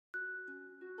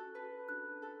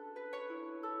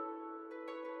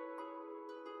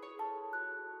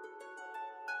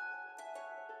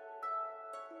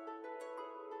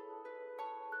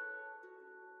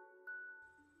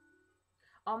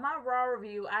on my Raw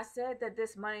review, I said that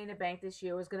this Money in the Bank this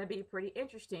year was going to be pretty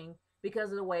interesting because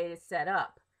of the way it's set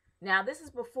up. Now, this is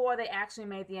before they actually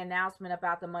made the announcement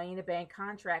about the Money in the Bank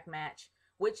contract match,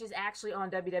 which is actually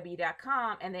on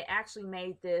WWE.com, and they actually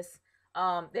made this.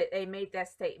 They made that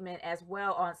statement as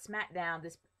well on SmackDown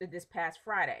this past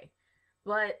Friday.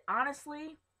 But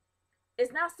honestly,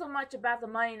 it's not so much about the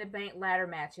Money in the Bank ladder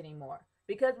match anymore.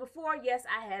 Because before, yes,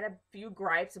 I had a few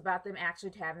gripes about them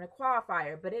actually having a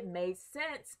qualifier, but it made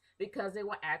sense because they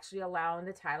were actually allowing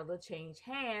the title to change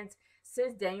hands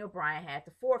since Daniel Bryan had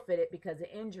to forfeit it because of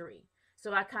injury.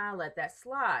 So I kind of let that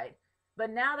slide. But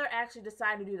now they're actually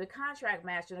deciding to do the contract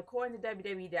match, and according to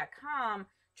WWE.com,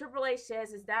 Triple H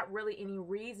says there's not really any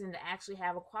reason to actually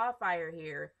have a qualifier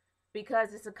here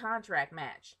because it's a contract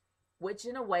match, which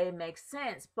in a way makes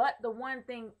sense. But the one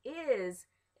thing is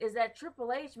that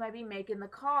Triple H might be making the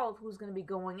call of who's going to be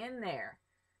going in there.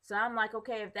 So I'm like,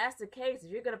 okay, if that's the case, if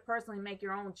you're going to personally make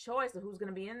your own choice of who's going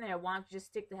to be in there, why don't you just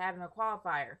stick to having a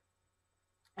qualifier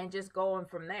and just going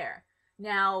from there?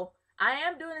 Now, I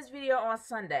am doing this video on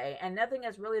Sunday, and nothing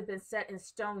has really been set in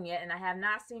stone yet, and I have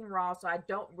not seen Raw, so I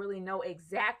don't really know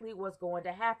exactly what's going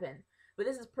to happen. But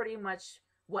this is pretty much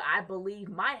what I believe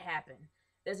might happen.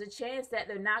 There's a chance that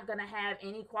they're not going to have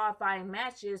any qualifying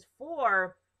matches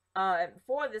for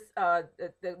this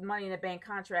the Money in the Bank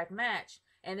contract match,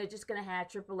 and they're just going to have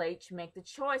Triple H make the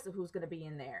choice of who's going to be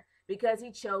in there because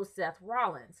he chose Seth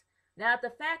Rollins. Now, the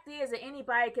fact is that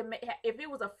anybody can make, if it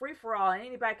was a free-for-all and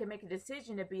anybody can make a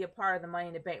decision to be a part of the Money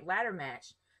in the Bank ladder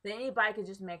match, then anybody can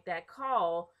just make that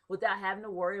call without having to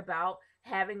worry about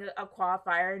having a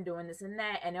qualifier and doing this and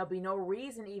that, and there'll be no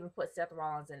reason to even put Seth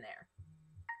Rollins in there.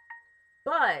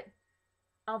 But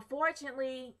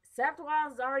unfortunately, Seth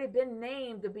Rollins has already been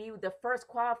named to be the first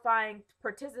qualifying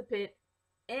participant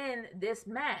in this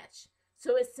match.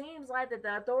 So it seems like that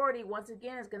the Authority, once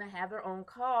again, is going to have their own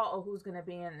call of who's going to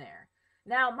be in there.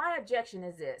 Now, my objection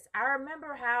is this. I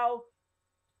remember how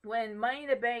when Money in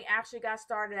the Bank actually got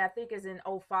started, I think is in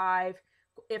 05.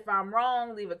 If I'm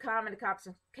wrong, leave a comment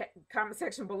in the comment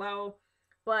section below.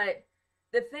 But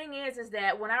the thing is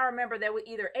that when I remember there were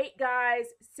either 8 guys,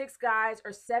 6 guys,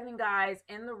 or 7 guys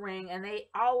in the ring, and they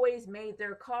always made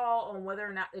their call on whether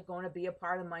or not they're going to be a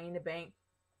part of Money in the Bank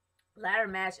ladder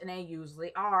match, and they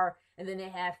usually are, and then they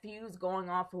have feuds going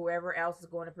on for whoever else is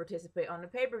going to participate on the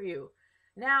pay-per-view.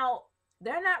 Now,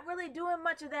 they're not really doing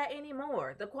much of that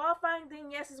anymore. The qualifying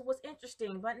thing, yes, was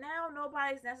interesting, but now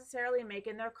nobody's necessarily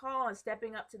making their call and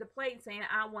stepping up to the plate and saying,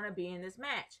 I want to be in this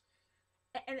match.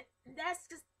 And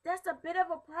that's a bit of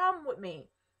a problem with me.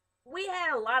 We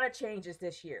had a lot of changes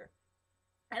this year,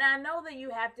 and I know that you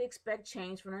have to expect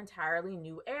change from an entirely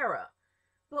new era.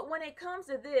 But when it comes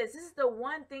to this is the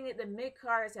one thing that the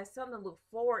mid-carders has something to look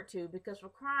forward to, because for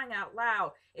crying out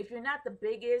loud, if you're not the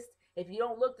biggest, if you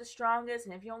don't look the strongest,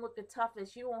 and if you don't look the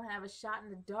toughest, you won't have a shot in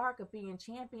the dark of being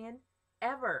champion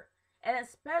ever. And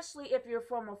especially if you're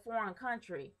from a foreign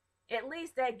country, at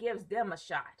least that gives them a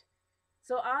shot.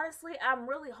 So honestly, I'm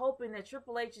really hoping that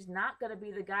Triple H is not going to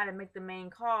be the guy to make the main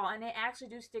call, and they actually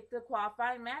do stick to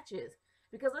qualifying matches.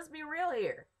 Because let's be real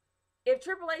here. If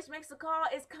Triple H makes a call,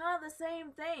 it's kind of the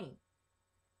same thing.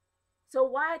 So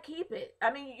why keep it?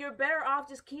 I mean, you're better off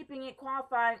just keeping it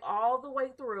qualifying all the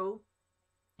way through.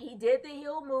 He did the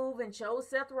heel move and chose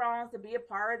Seth Rollins to be a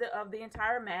part of the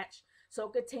entire match. So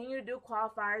continue to do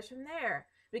qualifiers from there.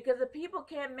 Because the people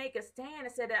can't make a stand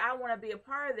and say that I want to be a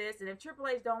part of this. And if Triple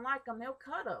H don't like them, they'll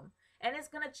cut them. And it's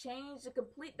going to change the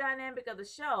complete dynamic of the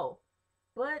show.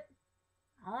 But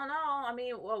I don't know. I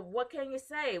mean, well, what can you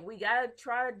say? We got to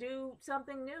try to do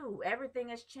something new. Everything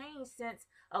has changed since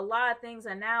a lot of things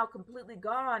are now completely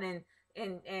gone and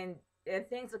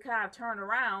things are kind of turned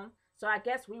around. So I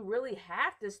guess we really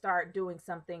have to start doing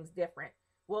some things different.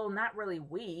 Well, not really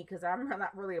we, because I'm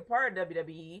not really a part of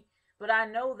WWE. But I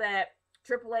know that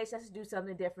Triple H has to do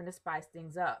something different to spice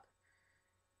things up.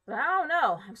 But I don't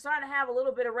know. I'm starting to have a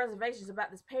little bit of reservations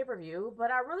about this pay-per-view. But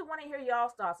I really want to hear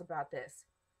y'all's thoughts about this.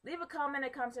 Leave a comment in the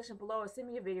comment section below or send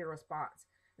me a video response.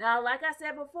 Now, like I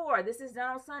said before, this is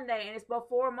done on Sunday and it's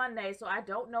before Monday, so I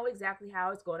don't know exactly how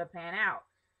it's going to pan out.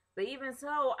 But even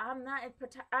so, I'm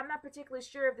not particularly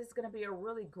sure if this is going to be a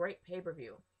really great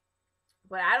pay-per-view.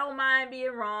 But I don't mind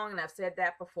being wrong, and I've said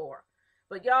that before.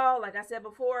 But y'all, like I said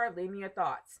before, leave me your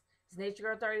thoughts. It's Nature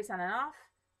Girl 30 signing off.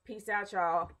 Peace out,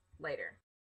 y'all. Later.